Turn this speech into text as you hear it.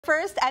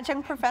First,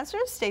 adjunct professor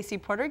Stacy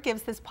Porter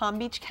gives this Palm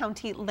Beach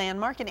County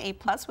landmark an A+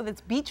 with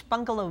its beach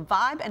bungalow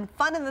vibe and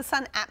fun in the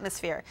sun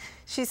atmosphere.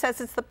 She says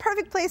it's the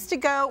perfect place to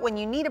go when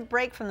you need a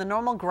break from the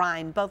normal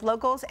grind. Both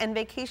locals and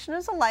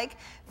vacationers alike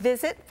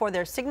visit for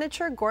their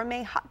signature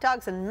gourmet hot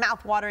dogs and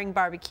mouth-watering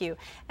barbecue.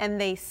 And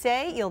they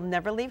say you'll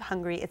never leave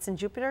hungry. It's in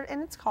Jupiter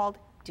and it's called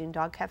Dune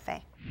Dog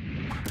Café.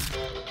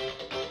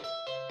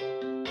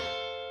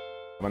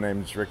 My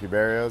name is Ricky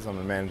Barrios. I'm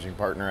the managing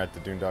partner at the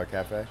Dune Dog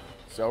Café.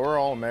 So we're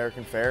all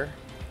American fare.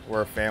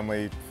 We're a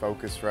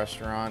family-focused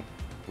restaurant.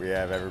 We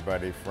have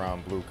everybody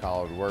from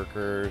blue-collar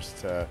workers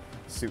to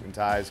suit and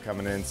ties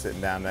coming in, sitting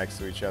down next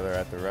to each other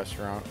at the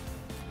restaurant.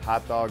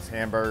 Hot dogs,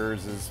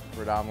 hamburgers is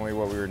predominantly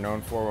what we were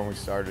known for when we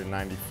started in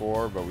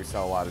 '94, but we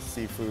sell a lot of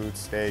seafood,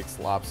 steaks,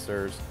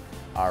 lobsters.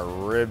 Our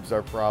ribs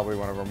are probably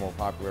one of our more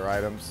popular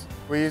items.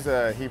 We use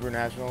a Hebrew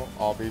National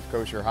all-beef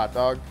kosher hot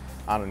dog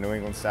on a New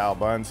England style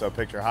bun, so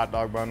picture a hot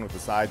dog bun with the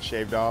sides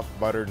shaved off,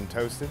 buttered and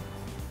toasted.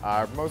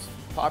 Our most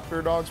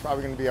popular dog is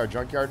probably going to be our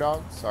junkyard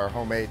dogs, our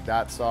homemade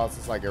dot sauce.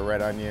 It's like a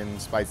red onion,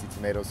 spicy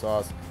tomato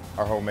sauce,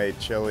 our homemade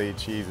chili,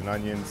 cheese, and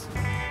onions.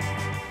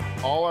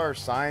 All our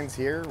signs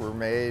here were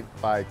made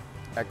by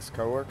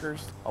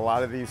ex-coworkers. A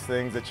lot of these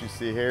things that you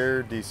see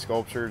here, these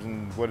sculptures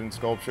and wooden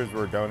sculptures,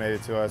 were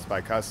donated to us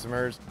by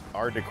customers.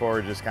 Our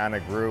decor just kind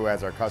of grew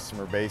as our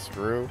customer base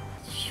grew.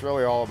 It's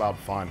really all about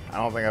fun. I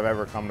don't think I've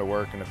ever come to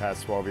work in the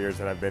past 12 years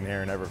that I've been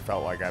here and ever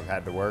felt like I've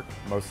had to work.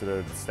 Most of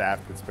the staff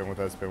that's been with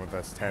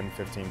us 10,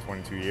 15,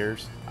 22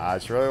 years.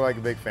 It's really like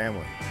a big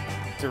family.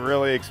 To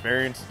really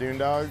experience Dune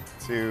Dog,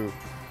 to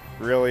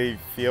really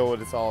feel what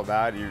it's all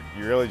about, you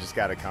really just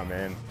got to come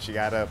in. You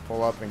got to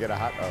pull up and get a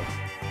hot dog.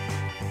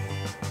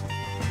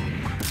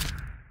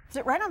 Is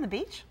it right on the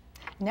beach?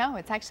 No,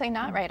 it's actually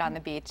not right on the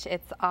beach.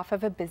 It's off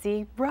of a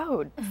busy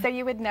road. So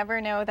you would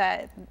never know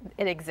that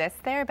it exists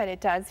there, but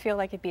it does feel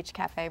like a beach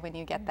cafe when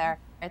you get there.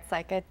 It's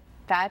like a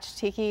thatched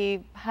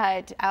tiki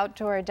hut,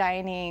 outdoor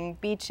dining,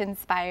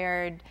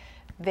 beach-inspired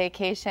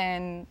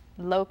vacation,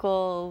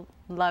 local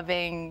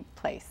loving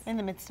place. In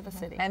the midst of a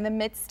city. In the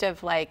midst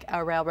of like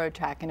a railroad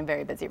track and a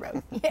very busy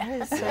road.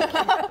 Yes.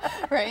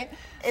 Right?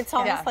 It's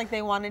almost like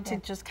they wanted to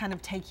just kind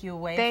of take you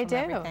away from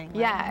everything. Right?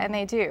 Yeah, and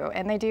they do.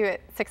 And they do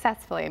it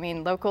successfully. I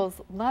mean, locals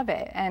love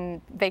it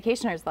and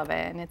vacationers love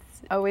it. And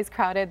it's always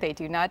crowded. They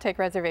do not take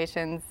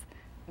reservations.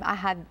 I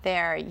had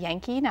their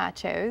Yankee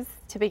nachos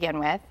to begin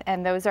with,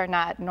 and those are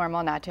not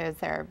normal nachos.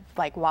 They're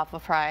like waffle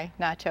fry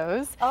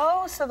nachos.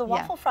 Oh, so the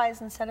waffle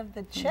fries instead of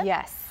the chip?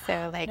 Yes,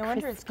 so like no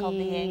wonder it's called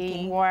the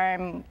Yankee.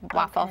 Warm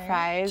waffle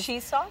fries.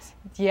 Cheese sauce?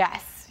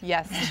 Yes,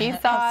 cheese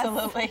sauce,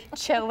 absolutely.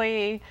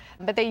 Chili,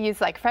 but they use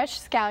like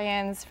fresh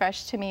scallions,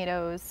 fresh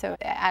tomatoes, so it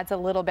adds a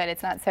little bit,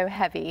 it's not so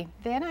heavy.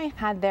 Then I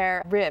had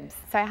their ribs,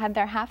 so I had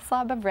their half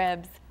slab of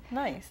ribs.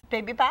 Nice.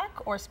 Baby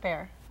back or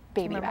spare?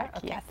 Baby back,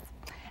 okay. Yes.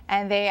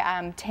 And they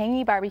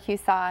tangy barbecue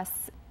sauce,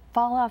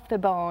 fall off the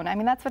bone. I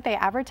mean, that's what they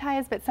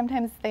advertise, but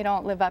sometimes they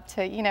don't live up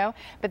to, you know.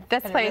 But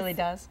this place really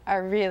does.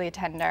 Are really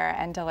tender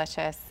and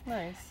delicious.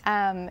 Nice.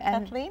 And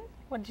Kathleen,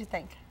 what did you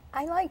think?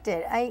 I liked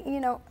it.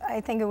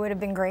 I think it would have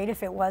been great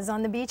if it was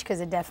on the beach because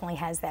it definitely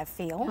has that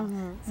feel.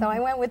 So I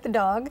went with the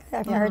dog.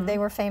 I've heard they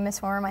were famous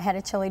for him. I had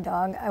a chili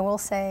dog. I will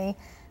say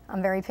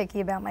I'm very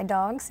picky about my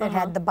dogs. It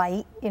had the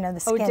bite, you know,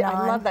 the skin on.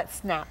 I love that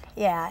snap.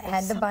 Yeah, it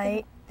had the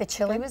bite. The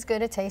chili was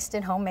good. It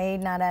tasted homemade,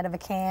 not out of a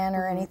can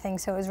or anything,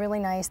 so it was really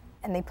nice.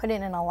 And they put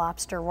it in a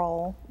lobster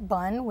roll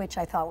bun, which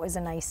I thought was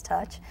a nice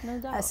touch. No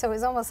doubt. So it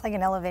was almost like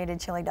an elevated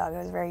chili dog. It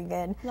was very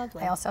good.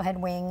 Lovely. I also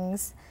had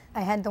wings.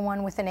 I had the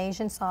one with an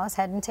Asian sauce.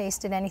 Hadn't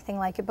tasted anything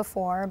like it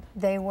before.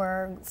 They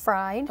were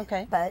fried,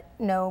 but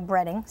no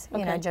breadings.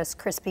 You know, just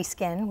crispy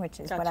skin,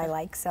 which is what I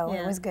like. So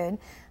it was good.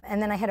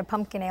 And then I had a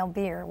pumpkin ale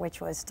beer, which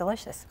was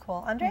delicious.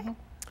 Cool. Andre?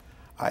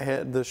 I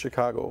had the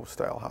Chicago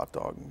style hot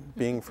dog.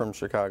 Being from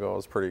Chicago, I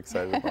was pretty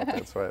excited about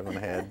that, so I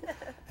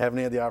haven't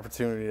had the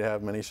opportunity to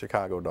have many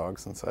Chicago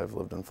dogs since I've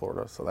lived in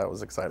Florida, so that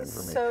was exciting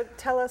for me. So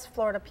tell us,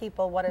 Florida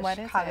people, what a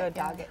Chicago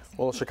dog is.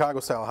 Well, a Chicago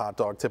style hot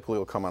dog typically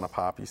will come on a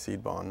poppy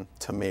seed bun,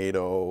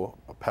 tomato,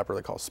 a pepper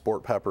they call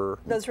sport pepper.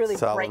 Those really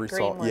bright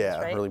green ones,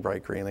 yeah, right? really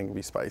bright green, they can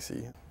be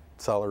spicy.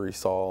 Celery,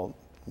 salt,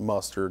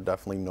 mustard,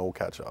 definitely no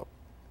ketchup.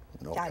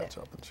 No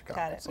ketchup in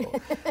Chicago.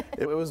 So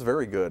it was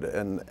very good.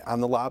 And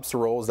on the lobster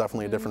roll is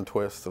definitely a different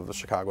twist of the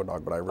Chicago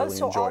dog, but I really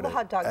enjoyed it. So all the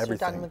hot dogs are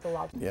done with the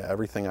lobster? Yeah,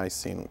 everything I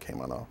seen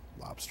came on a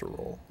lobster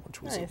roll,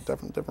 which was a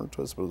different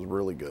twist, but it was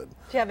really good. Do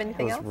you have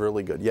anything else? It was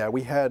really good. Yeah,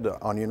 we had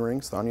onion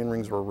rings. The onion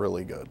rings were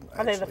really good.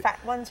 Are they the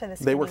fat ones or the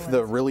skinny They were ones?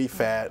 the really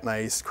fat,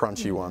 nice,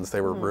 crunchy ones. They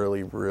were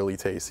really, really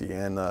tasty.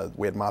 And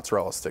we had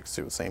mozzarella sticks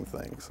too, same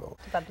thing. So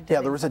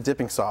yeah, there was a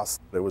dipping sauce.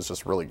 It was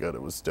just really good.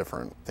 It was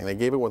different. I think they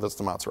gave it with us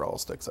the mozzarella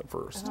sticks at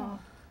first.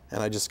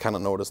 And I just kind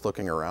of noticed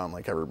looking around,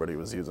 like everybody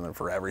was using it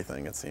for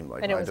everything, it seemed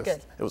like. And it was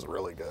good. It was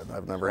really good.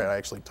 I've never had, I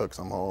actually took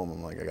some home.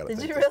 I'm like, I got to take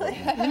Did you this really?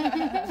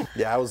 home.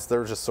 Yeah,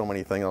 there was just so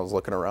many things. I was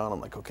looking around, I'm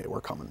like, okay,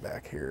 we're coming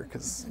back here,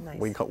 because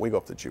we go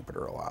up to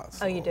Jupiter a lot.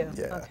 So, oh, you do?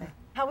 Yeah. Okay.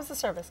 How was the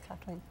service,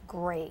 Kathleen?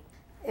 Great.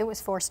 It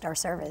was 4-star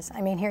service.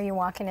 I mean, here you're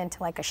walking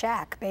into like a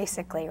shack,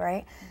 basically,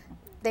 right?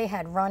 They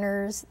had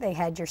runners, they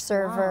had your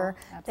server,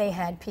 they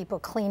had people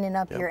cleaning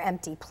up your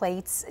empty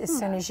plates as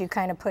soon as you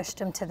kind of pushed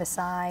them to the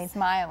side.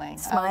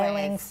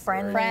 Smiling,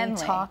 friendly,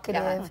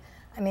 talkative.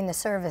 I mean, the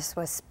service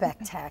was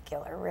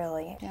spectacular,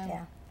 really.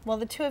 Yeah. Well,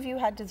 the two of you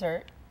had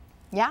dessert.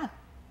 Yeah.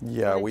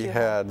 Yeah, we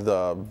had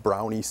the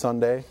brownie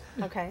sundae.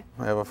 Okay.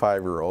 I have a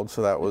 5-year-old,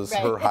 so that was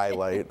her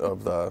highlight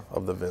of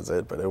the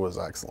visit, but it was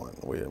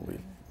excellent.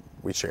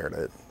 We shared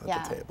it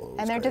at the table.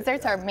 And their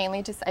desserts are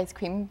mainly just ice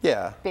cream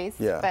based.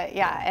 But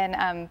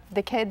and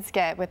the kids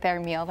get with their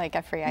meal like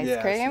a free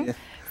ice cream.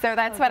 So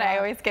that's what I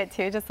always get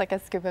too, just like a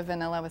scoop of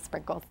vanilla with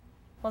sprinkles.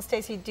 Well,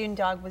 Stacy, Dune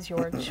Dog was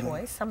your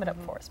choice. Sum it up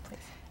for us, please.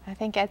 I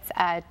think it's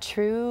a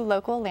true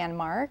local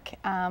landmark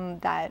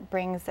that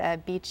brings a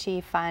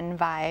beachy, fun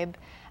vibe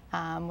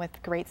with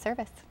great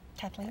service.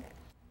 Kathleen?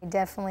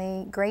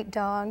 Definitely great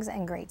dogs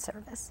and great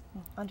service.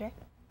 Andre?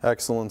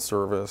 Excellent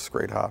service,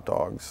 great hot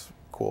dogs,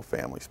 cool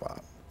family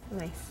spot.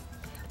 Nice.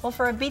 Well,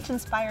 for a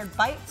beach-inspired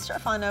bite,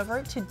 surf on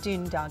over to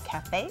Dune Dog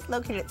Café,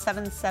 located at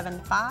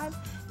 775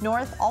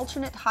 North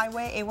Alternate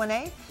Highway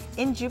A1A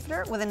in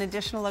Jupiter, with an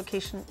additional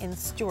location in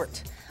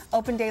Stewart.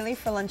 Open daily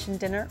for lunch and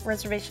dinner.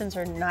 Reservations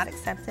are not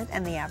accepted,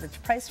 and the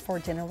average price for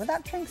dinner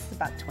without drinks is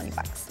about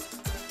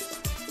 $20.